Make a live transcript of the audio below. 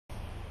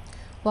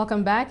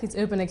Welcome back. It's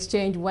Open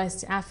Exchange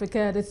West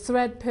Africa. The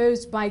threat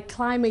posed by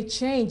climate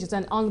change is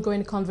an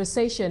ongoing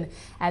conversation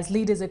as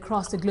leaders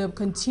across the globe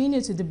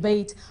continue to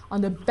debate on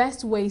the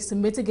best ways to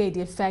mitigate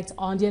the effect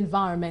on the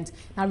environment.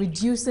 Now,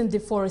 reducing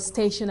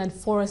deforestation and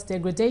forest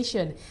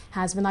degradation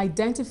has been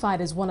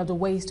identified as one of the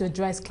ways to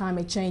address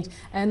climate change,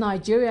 and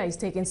Nigeria is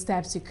taking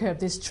steps to curb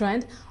this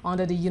trend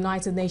under the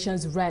United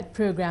Nations RED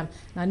program.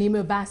 Now,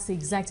 Nimo Bassi,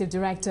 Executive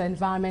Director,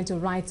 Environmental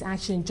Rights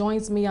Action,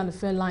 joins me on the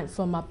phone line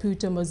from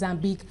Maputo,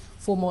 Mozambique.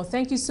 For more.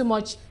 Thank you so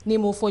much,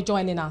 Nimo, for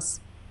joining us.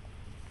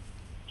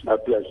 My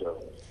pleasure.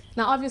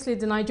 Now, obviously,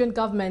 the Nigerian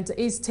government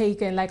is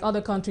taking, like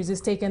other countries,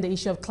 is taking the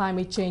issue of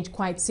climate change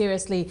quite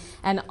seriously.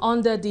 And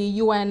under the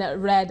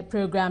UN RED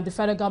program, the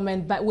federal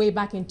government, way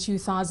back in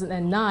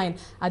 2009,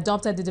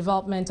 adopted the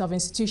development of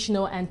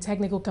institutional and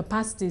technical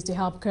capacities to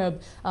help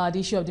curb the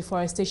issue of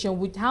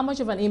deforestation. How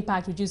much of an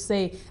impact would you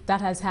say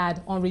that has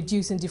had on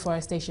reducing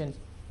deforestation?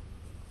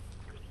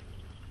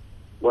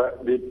 Well,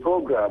 the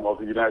program of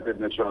the United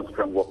Nations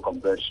Framework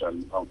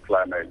Convention on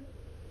climate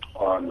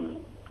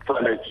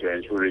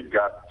change with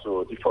regard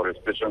to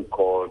deforestation,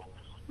 called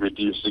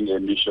Reducing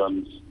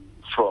Emissions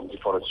from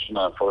Deforestation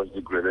and Forest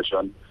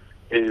Degradation,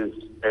 is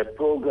a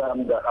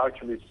program that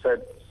actually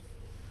sets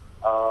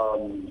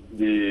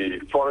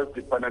the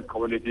forest-dependent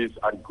communities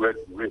at great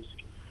risk.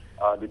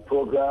 The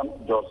program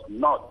does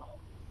not,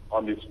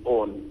 on its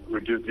own,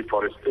 reduce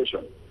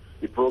deforestation.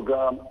 The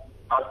program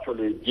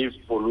actually gives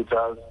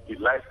polluters the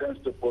license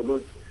to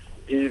pollute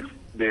if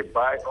they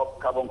buy up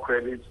carbon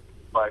credits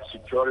by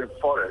securing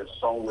forests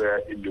somewhere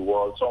in the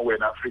world, somewhere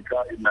in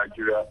Africa, in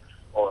Nigeria,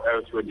 or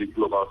elsewhere in the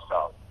global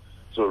south.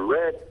 So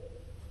RED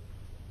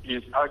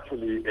is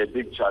actually a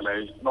big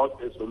challenge,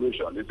 not a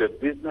solution. It's a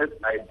business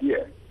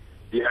idea.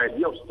 The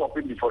idea of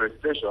stopping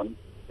deforestation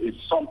is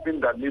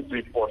something that needs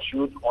to be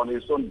pursued on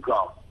its own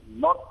ground,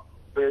 not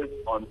based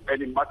on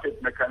any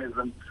market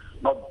mechanism,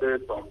 not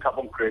based on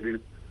carbon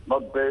credits,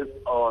 not based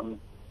on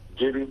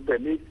giving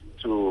permits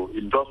to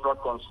industrial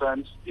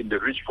concerns in the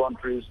rich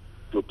countries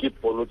to keep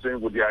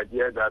polluting with the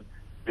idea that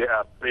they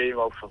are paying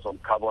off for some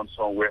carbon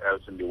somewhere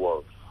else in the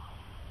world.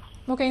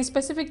 Okay, in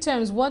specific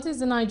terms, what is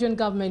the Nigerian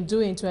government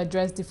doing to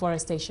address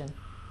deforestation?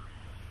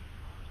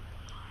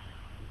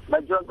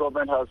 Nigerian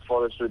government has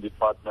forestry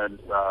department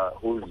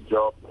whose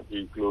job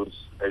includes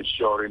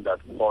ensuring that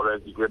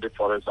degraded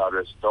forests are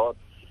restored.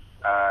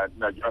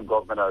 Nigerian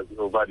government has,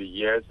 over the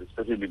years,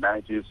 especially in the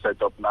 90s,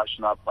 set up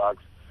national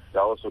parks.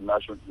 There are also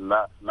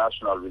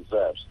national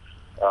reserves.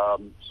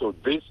 So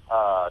these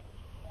are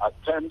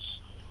attempts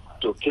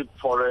to keep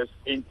forests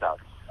intact.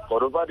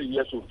 But over the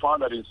years, we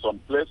found that in some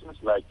places,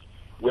 like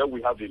where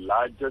we have the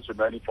largest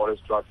remaining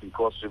forest tracts in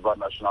Cross River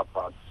National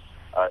Park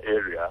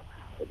area,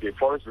 the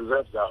forest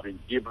reserves have been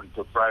given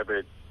to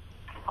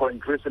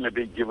increasingly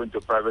being given to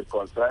private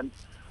concerns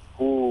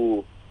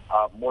who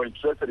are more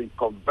interested in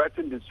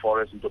converting these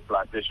forests into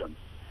plantations.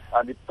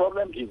 And the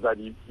problem is that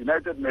the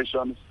United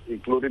Nations,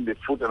 including the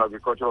Food and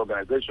Agriculture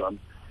Organization,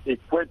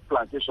 equate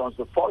plantations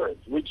to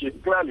forests, which is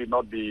clearly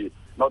not the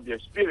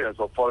experience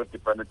of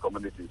forest-dependent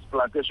communities.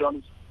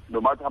 Plantations,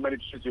 no matter how many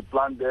trees you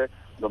plant there,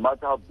 no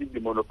matter how big the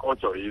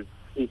monoculture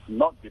is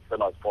not the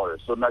same as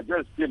forests. So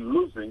Nigeria is still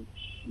losing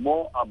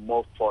more and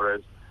more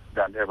forests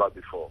than ever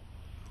before.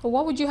 Well,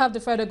 what would you have the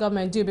federal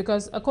government do?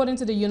 Because according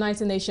to the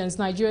United Nations,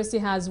 Nigeria still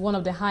has one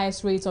of the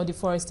highest rates of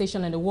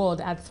deforestation in the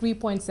world at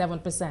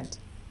 3.7%.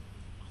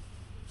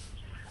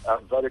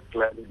 Very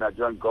clearly, the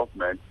Nigerian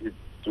government is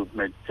to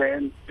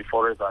maintain the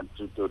forest and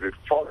to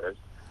reforest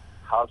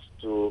has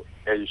to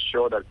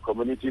ensure that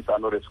communities are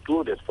not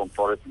excluded from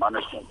forest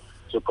management.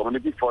 So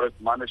community forest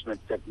management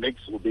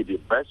techniques will be the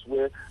best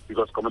way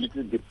because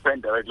communities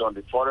depend directly on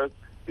the forest.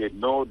 They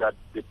know that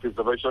the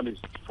preservation is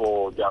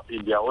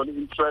in their own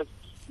interest.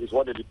 Is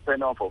what they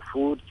depend on for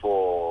food,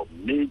 for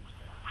meat,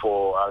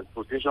 for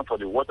protection for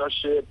the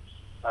watershed.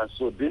 And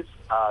so these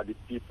are the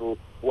people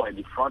who are in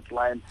the front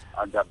line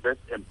and they're best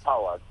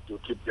empowered to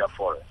keep their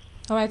forests.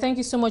 All right, thank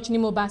you so much,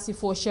 Nimo Bassi,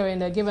 for sharing,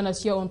 giving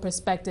us your own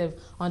perspective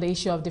on the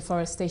issue of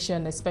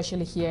deforestation,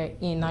 especially here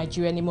in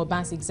Nigeria. Nimo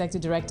Bassi,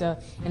 Executive Director,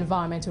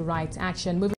 Environmental Rights Action.